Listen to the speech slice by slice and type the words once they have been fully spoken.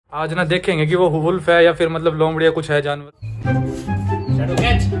आज ना देखेंगे कि वो वुल्फ है या फिर मतलब लोमड़ी या कुछ है जानवर।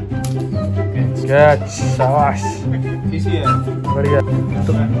 कैच शाबाश बढ़िया।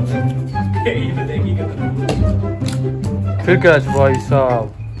 फिर कैच भाई साहब,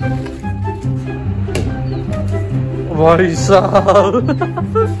 भाई साहब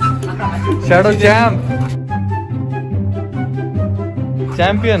शैडो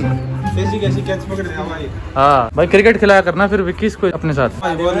चैंपियन। कैसी कैच पकड़ दिया भाई। हाँ भाई क्रिकेट खिलाया करना फिर विक्की को अपने साथ।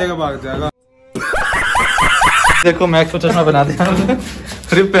 भाई बोल देगा भाग जाएगा। देखो मैक्स को चश्मा बना दिया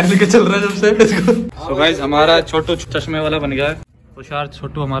फिर पहन के चल रहा है जब से इसको। तो गाइस हमारा छोटू चश्मे वाला बन गया है। होशियार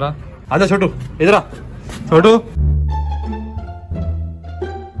छोटू हमारा। आजा छोटू इधर आ। छोटू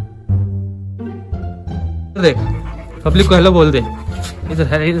देख पब्लिक को हेलो बोल दे। इधर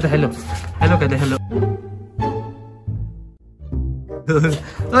है, इधर हेलो हेलो कह दे हेलो।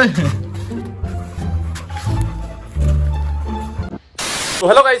 तो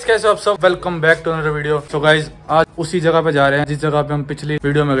हेलो गाइस कैसे हो आप सब। Welcome back to another video. तो गाइस आज उसी जगह पे जा रहे हैं जिस जगह पे हम पिछली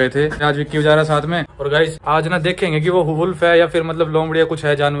वीडियो में गए थे। आज विक्की जा रहा है साथ में। और गाइस आज ना देखेंगे कि वो वुल्फ है या फिर मतलब लोमड़ी या कुछ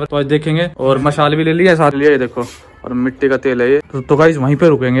है जानवर। तो आज देखेंगे। और मशाल भी ले लिया साथ लिया, ये देखो, और मिट्टी का तेल है ये। तो गाइस वहीं पे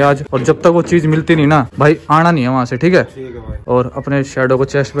रुकेंगे आज। और जब तक वो चीज मिलती नहीं ना भाई आना नहीं है वहां से, ठीक है भाई। और अपने शैडो को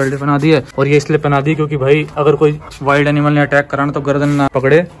चेस्ट बेल्ट बना दी है। और ये इसलिए पहना दी क्योंकि भाई अगर कोई वाइल्ड एनिमल ने अटैक कराना तो गर्दन ना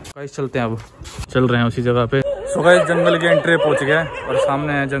पकड़े। गाइस चलते हैं, अब चल रहे हैं उसी जगह पे। सो गाइस जंगल के एंट्री पहुंच गए और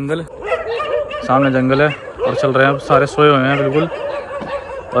सामने है जंगल, सामने जंगल है। और चल रहे हैं, अब सारे सोए हुए हैं बिल्कुल।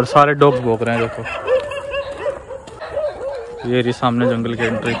 और सारे डॉग्स भौंक रहे हैं देखो। ये रही सामने जंगल की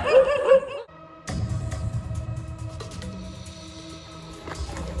एंट्री।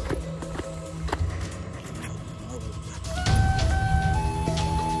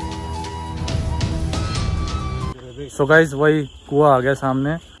 सो गाइस वही कुआं आ गया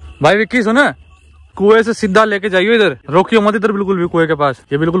सामने। भाई विक्की सुना, कुएं से सीधा लेके जाइए, इधर रोकियो मत इधर बिल्कुल भी कुएं के पास।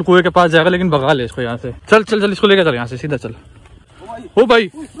 ये बिल्कुल कुएं के पास जाएगा लेकिन भगा ले इसको यहाँ से। चल चल चल इसको लेके चल यहाँ से सीधा चल। ओ भाई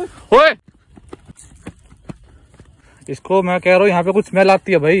ओए, इसको मैं कह रहा हूँ यहाँ पे कुछ स्मेल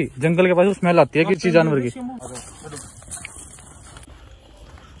आती है भाई। जंगल के पास स्मेल आती है किसी जानवर की।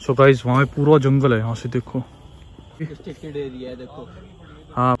 सो गाइस वहाँ पूरा जंगल है, यहाँ से देखो। रिस्ट्रिक्टेड एरिया है देखो।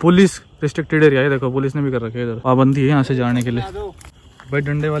 हाँ पुलिस रिस्ट्रिक्टेड एरिया है देखो, पुलिस ने भी कर रखी है इधर। पाबंदी है यहाँ से जाने के लिए। भाई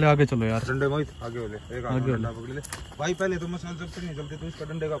डंडे वाले आगे चलो यार। डंडे भाई आगे वाले, एक आगे डंडा पकड़ ले भाई। पहले तो मसाल जब तक नहीं चलते तो इसका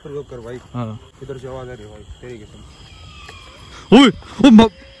डंडे का प्रयोग कर भाई। हाँ इधर से आवाज आ रही है भाई तेरी कसम।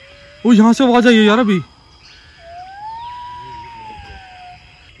 ओए यहाँ से आवाज आई है यार अभी।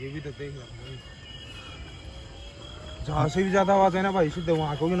 ये भी तो देख रहा भाई, जहाँ से भी ज्यादा आवाज है ना भाई सीधे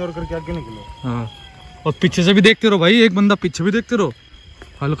वहाँ को इग्नोर करके आगे निकलो। हाँ और पीछे से भी देखते रहो भाई, एक बंदा पीछे भी देखते रहो,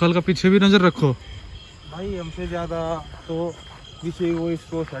 हल्का हल्का पीछे भी नजर रखो भाई। हमसे ज्यादा तो किसी वो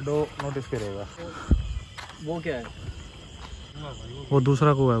इसको शैडो नोटिस करेगा। वो क्या है? वो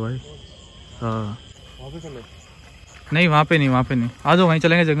दूसरा कुआं है भाई। हाँ वहाँ पे चले? नहीं वहाँ पे नहीं, वहाँ पे नहीं। आ जाओ वहीं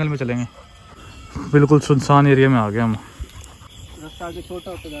चलेंगे, जंगल में चलेंगे। बिल्कुल सुनसान एरिया में आ गए हम। रास्ता आगे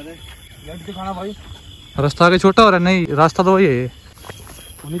छोटा होता जा रहा है। लाइट दिखाना भाई। रास्ता आगे छोटा हो रहा है? नहीं रास्ता तो वही है।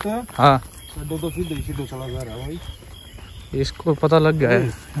 वही तो है। हाँ शैडो तो सीधे सीधे चला जा रहा है भाई। इसको पता लग गया है।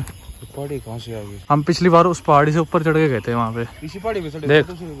 पहाड़ी कहाँ से आ गई? हम पिछली बार उस पहाड़ी से ऊपर चढ़ के गए थे वहाँ पे। इसी पहाड़ी पे चढ़े? देख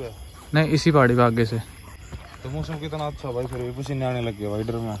नहीं इसी पहाड़ी पे आगे से। तो मौसम कितना अच्छा भाई, फिर पसीने आने लग गए भाई।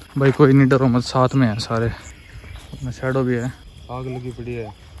 डर में भाई कोई नहीं डरो मत, साथ में है सारे। अपना शैडो भी है। आग लगी पड़ी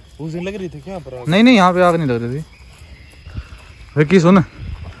है। उस दिन लग रही थी क्या पर आग? नहीं यहाँ पे आग नहीं लग रही थी। विक्की सुन,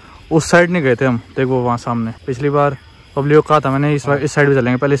 उस साइड नहीं गए थे हम, देखो वहाँ सामने। पिछली बार पब्लिक को कहा था मैंने इस साइड भी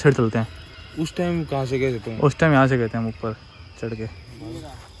चलेंगे, पहले इस साइड चलते हैं। उस टाइम कहाँ से गए थे तुम? उस टाइम यहाँ से गए थे हम ऊपर चढ़ के।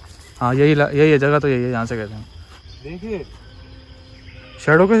 हाँ यही है जगह, तो यही है, यहाँ से गए थे हम। देखिए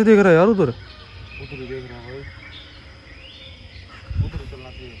शैडो कैसे देख रहा है यार उधर। उधर ही देख रहा भाई, उधर चलना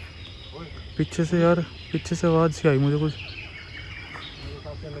चाहिए। पीछे से यार, पीछे से आवाज सी आई मुझे कुछ।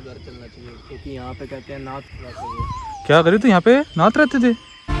 घर चलना चाहिए क्योंकि यहाँ पे कहते हैं नाथ रहते हैं। क्या करी तू यहाँ पे? नाथ रहते थे?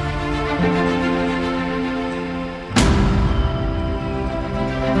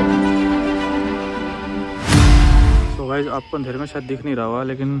 तो गाइस आपको अंधेरे में शायद दिख नहीं रहा होगा,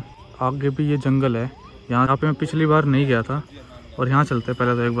 लेकिन आगे भी ये जंगल है। यहाँ पे मैं पिछली बार नहीं गया था। और यहाँ चलते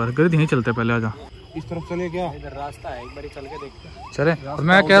पहले तो एक बार गरीब यहीं चलते पहले। आजा इस तरफ चले क्या? इधर रास्ता है, एक बार चल के देखते हैं। चले। और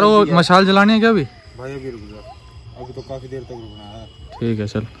मैं कह रहा हूँ मशाल जलानी है क्या अभी? भाई अभी रुक जा, अभी तो काफी देर तक रुकना है। ठीक है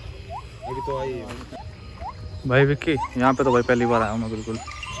चल। अभी तो आई भाई विक्की यहाँ पे तो भाई पहली बार आया हूँ मैं बिल्कुल।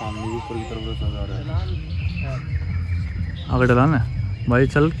 सामने भी ऊपर की तरफ जा रहा है। आगे डलाना है भाई।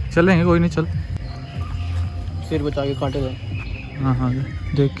 चल चलेंगे, कोई नहीं चल। सिर बचा के काटे दे। हाँ हाँ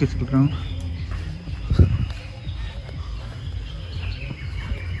देख के चल रहा हूँ।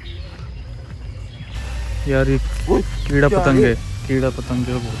 यार ये कीड़ा पतंग है। कीड़ा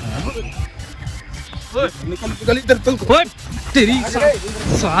पतंगे बहुत हैं। निकल इधर चल। तेरी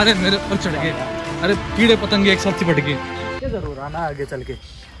सारे मेरे ऊपर चढ़ गए। अरे कीड़े पतंगे एक साथ चिपट गए। जरूर आना आगे चल के।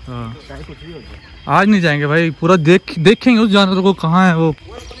 हाँ कुछ भी हो जाए। आज नहीं जाएंगे भाई, पूरा देखेंगे उस जानवर को कहाँ है वो।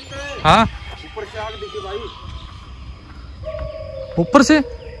 हाँ ऊपर से आग दिखी भाई, ऊपर से।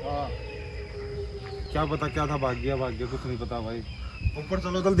 हाँ क्या पता क्या था, भाग गया कुछ नहीं पता भाई। ऊपर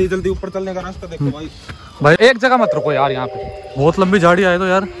चलो जल्दी जल्दी, ऊपर चलने का रास्ता देखो भाई। भाई एक जगह मत रुको यार, यहाँ पे बहुत लंबी झाड़ी आए तो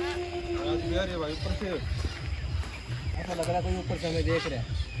यार। भाई ऊपर से ऐसा लग रहा है कोई ऊपर से हमें देख रहा है।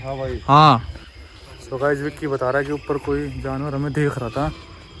 हाँ भाई हाँ। तो गाइस विक्की बता रहा है कि ऊपर कोई जानवर हमें देख रहा था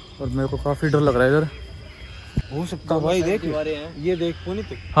और मेरे को काफी डर लग रहा है इधर। हो सकता भाई, देख ये देख पुनीत।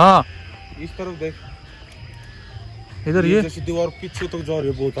 हाँ इस तरफ देख, इधर ये जैसे दीवार पीछे तक जा रही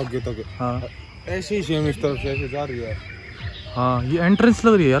है, बहुत आगे तक। हाँ ऐसे ही सेम इस तरफ से ऐसे जा रही है। हाँ ये एंट्रेंस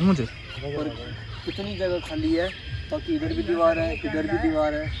लग रही है यार मुझे। कितनी जगह खाली है, बाकी इधर भी दीवार है, इधर भी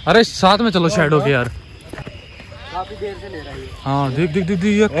दीवार है। अरे साथ में चलो शैडो के यार, काफी देर से ले रहा है। हाँ देख देख देख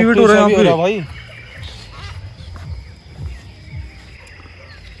ये एक्टिवेट हो रहा है यहाँ पे भाई।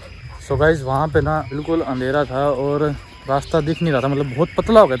 सो गाइस वहाँ पे ना बिल्कुल अंधेरा था और रास्ता दिख नहीं रहा था, मतलब बहुत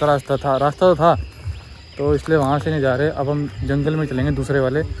पतला हो गया था रास्ता तो था, तो इसलिए वहाँ से नहीं जा रहे। अब हम जंगल में चलेंगे दूसरे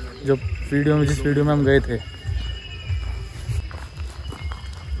वाले, जो जिस वीडियो में हम गए थे।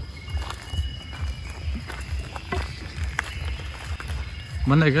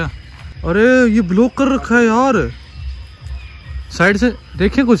 मन है क्या? अरे ये ब्लॉक कर रखा है यार, साइड से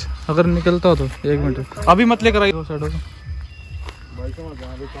देखिए कुछ अगर निकलता हो तो। 1 मिनट अभी मत लेकर आइए साइड से भाई। समझ बहुत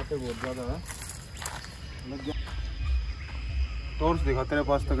ज्यादा है। टॉर्च दिखा तेरे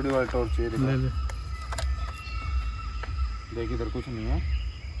पास, तगड़ी वाली टॉर्च है। ले ले। देख इधर कुछ नहीं है।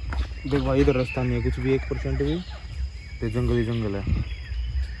 देख भाई इधर रास्ता नहीं है कुछ भी, 1% भी। ये जंगल ही जंगल है,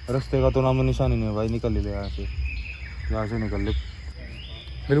 रास्ते का तो नाम निशान ही नहीं है भाई। निकल ले यहाँ से निकल ले।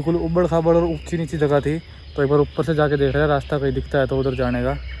 बिल्कुल उबड़ खाबड़ और ऊंची नीची जगह थी, तो एक बार ऊपर से जाके देख रहा है रास्ता कहीं दिखता है तो उधर जाने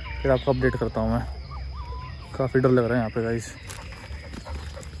का, फिर आपको अपडेट करता हूँ मैं। काफ़ी डर लग रहा है यहाँ पे गाइस।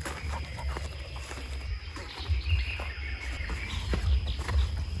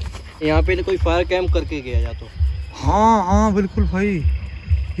 यहाँ पे कोई फायर कैंप करके गया या तो। हाँ हाँ बिल्कुल भाई,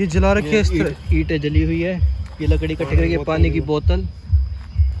 ये जला रखी है, ईंटें जली हुई है, ये लकड़ी कटी हुई है, पानी की बोतल।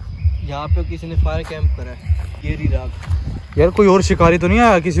 यहाँ पे किसी ने फायर कैंप करा है। ये रही राग। यार कोई और शिकारी तो नहीं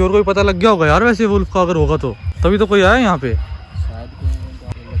आया? किसी और को पता लग गया होगा यार वैसे वुल्फ का, अगर होगा तो तभी तो कोई आया यहाँ पे।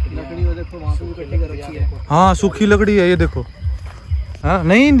 लकड़ी देखो वहाँ पे भी कटी कर रखी है। हाँ सूखी लकड़ी है ये देखो। हाँ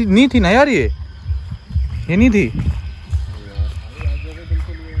नहीं थी ना यार, ये नहीं थी।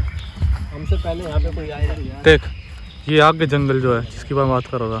 हमसे पहले यहाँ पे कोई आया नहीं। देख ये आगे जंगल जो है जिसकी बात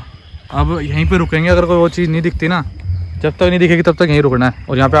कर रहा था। अब यहीं पे रुकेंगे, अगर कोई वो चीज़ नहीं दिखती ना, जब तक नहीं दिखेगी तब तक यहीं रुकना है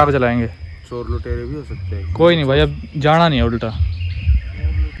और यहाँ पे आग जलाएंगे। चोर लुटेरे भी हो सकते हैं। कोई नहीं भाई, अब जाना नहीं है उल्टा।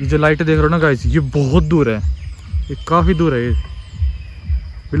 ये जो लाइट देख रहे हो ना गाइस, ये बहुत दूर है, ये काफ़ी दूर है। ये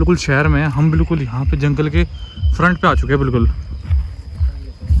बिल्कुल शहर में है, हम बिल्कुल यहाँ पे जंगल के फ्रंट पे आ चुके हैं बिल्कुल।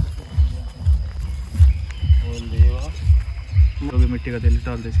 मिट्टी का तेल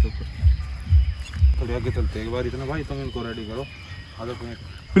डाल दे इसके ऊपर। थोड़ी आगे चलते हैं एक बार इतना भाई, तुम इनको रेडी करो।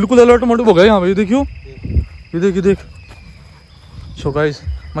 बिल्कुल अलर्ट मोड हो गया यहाँ पे, ये देखियो, ये देख। सो गाइस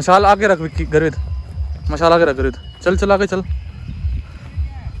मशाल आगे रख विक्की, गर्वित मशाल आगे रख गर्वित। चल आगे चल।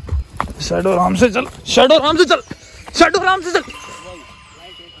 शैडो आराम से चल, शैडो आराम से चल।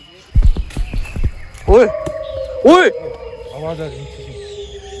 ओए आवाज आ रही है।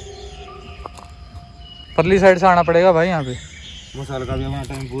 परली साइड से आना पड़ेगा भाई यहाँ पे। मसाला का भी हमारा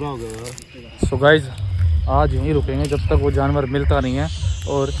टाइम पूरा हो गया। सो गाइज आज यहीं रुकेंगे जब तक वो जानवर मिलता नहीं है,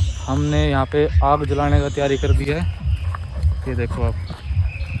 और हमने यहाँ पे आग जलाने का तैयारी कर दी है, ये देखो आप।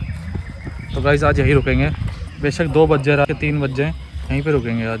 तो गाइज आज यहीं रुकेंगे, बेशक 2 बज जाए, रात के 3 बज जाए, यहीं पे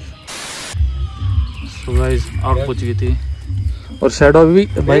रुकेंगे आज। सो गाइज आग बुझ गई थी और शैडो भी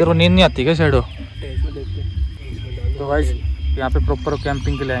भाई को नींद नहीं आती क्या शैडो? तो गाइज यहाँ पे प्रॉपर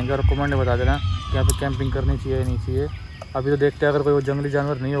कैंपिंग के लिए आएंगे और कमेंट में बता देना यहाँ पे कैंपिंग करनी चाहिए या नहीं चाहिए। अभी तो देखते हैं, अगर कोई वो जंगली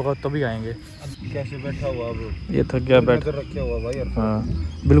जानवर नहीं होगा तभी आएंगे। कैसे बैठा हुआ अब? ये थक गया बैठ रखा हुआ भाई। हाँ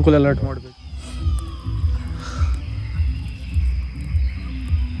बिल्कुल अलर्ट मोड पे।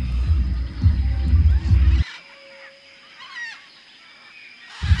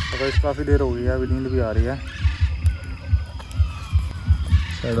 तो इस काफ़ी देर हो गई है, अभी नींद भी आ रही है।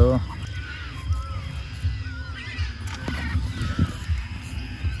 चलो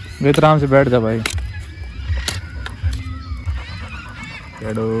आराम से बैठ जा भाई।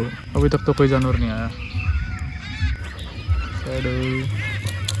 शैडो अभी तक तो कोई जानवर नहीं आया। शैडो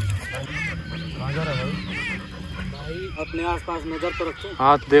कहाँ जा रहा है भाई? भाई अपने आसपास नजर तो रखो।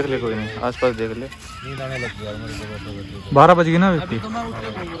 हाँ देख ले, कोई नहीं, आसपास देख ले। नींद आने लग गई यार मेरे को। 12 बज गई ना व्यक्ति। तो मैं उठ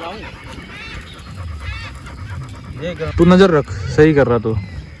के घूम रहा हूँ। देख तू नजर रख, सही कर रहा तू,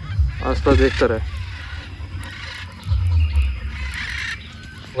 आसपास देखता रहे।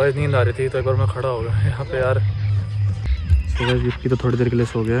 वही नींद आ रही थी तो एक बार मैं खड़ा हो गया यहाँ पे यार। विक्की तो थोड़ी देर के लिए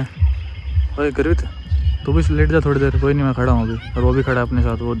सो गया है। अरे गर्वित तू भी लेट जा थोड़ी देर। कोई नहीं, मैं खड़ा हूँ अभी, और वो भी खड़ा है अपने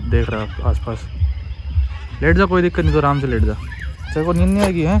साथ, वो देख रहा है आसपास। लेट जा, कोई दिक्कत नहीं, तो आराम से लेट जा। तेरे को नींद नहीं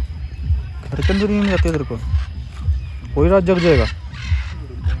आएगी है? घर के अंदर नींद नहीं आती है तेरे को? कोई रात जग जाएगा।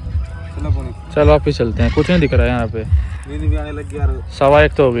 चल वापिस चलते हैं, कुछ नहीं दिख रहा है यहाँ पे। नींद भी आने लग गई यार।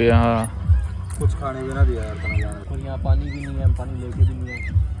 1:15 तो हो गई है। हाँ कुछ खाने भी ना दिया यार, और यहाँ पानी भी नहीं है, पानी लेके भी नहीं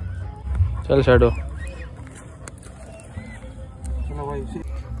है। चल शैडो चलो भाई,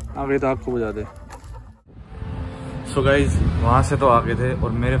 आ गई तो आग को बुझा दे। सो गाइज वहाँ से तो आ गए थे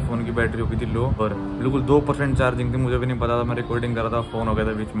और मेरे फ़ोन की बैटरी हो गई थी लो और बिल्कुल 2% चार्जिंग थी। मुझे भी नहीं पता था, मैं रिकॉर्डिंग कर रहा था, फ़ोन हो गया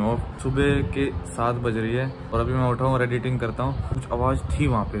था बीच में ऑफ। सुबह के 7 बज रही है और अभी मैं उठा हूँ और एडिटिंग करता हूँ। कुछ आवाज़ थी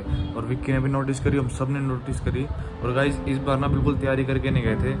वहाँ पे और विक्की ने भी नोटिस करी, हम सब ने नोटिस करी। और गाइज इस बार ना बिल्कुल तैयारी करके नहीं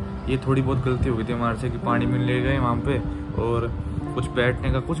गए थे, ये थोड़ी बहुत गलती हो गई थी हमारे से कि पानी भी ले गए वहाँ पे और कुछ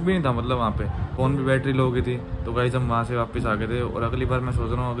बैठने का कुछ भी नहीं था, मतलब वहाँ पे फ़ोन भी बैटरी लो हो गई थी। तो गाइस हम वहाँ से वापस आ गए थे और अगली बार मैं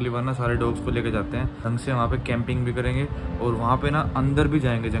सोच रहा हूँ, अगली बार ना सारे डॉग्स को लेके जाते हैं ढंग से, वहाँ पे कैंपिंग भी करेंगे और वहाँ पे ना अंदर भी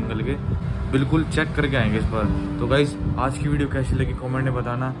जाएंगे जंगल के, बिल्कुल चेक करके आएंगे इस बार। तो गाइस आज की वीडियो कैसी लगी कमेंट में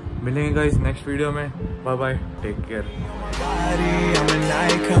बताना। मिलेंगे गाइस नेक्स्ट वीडियो में, बाय बाय, टेक केयर।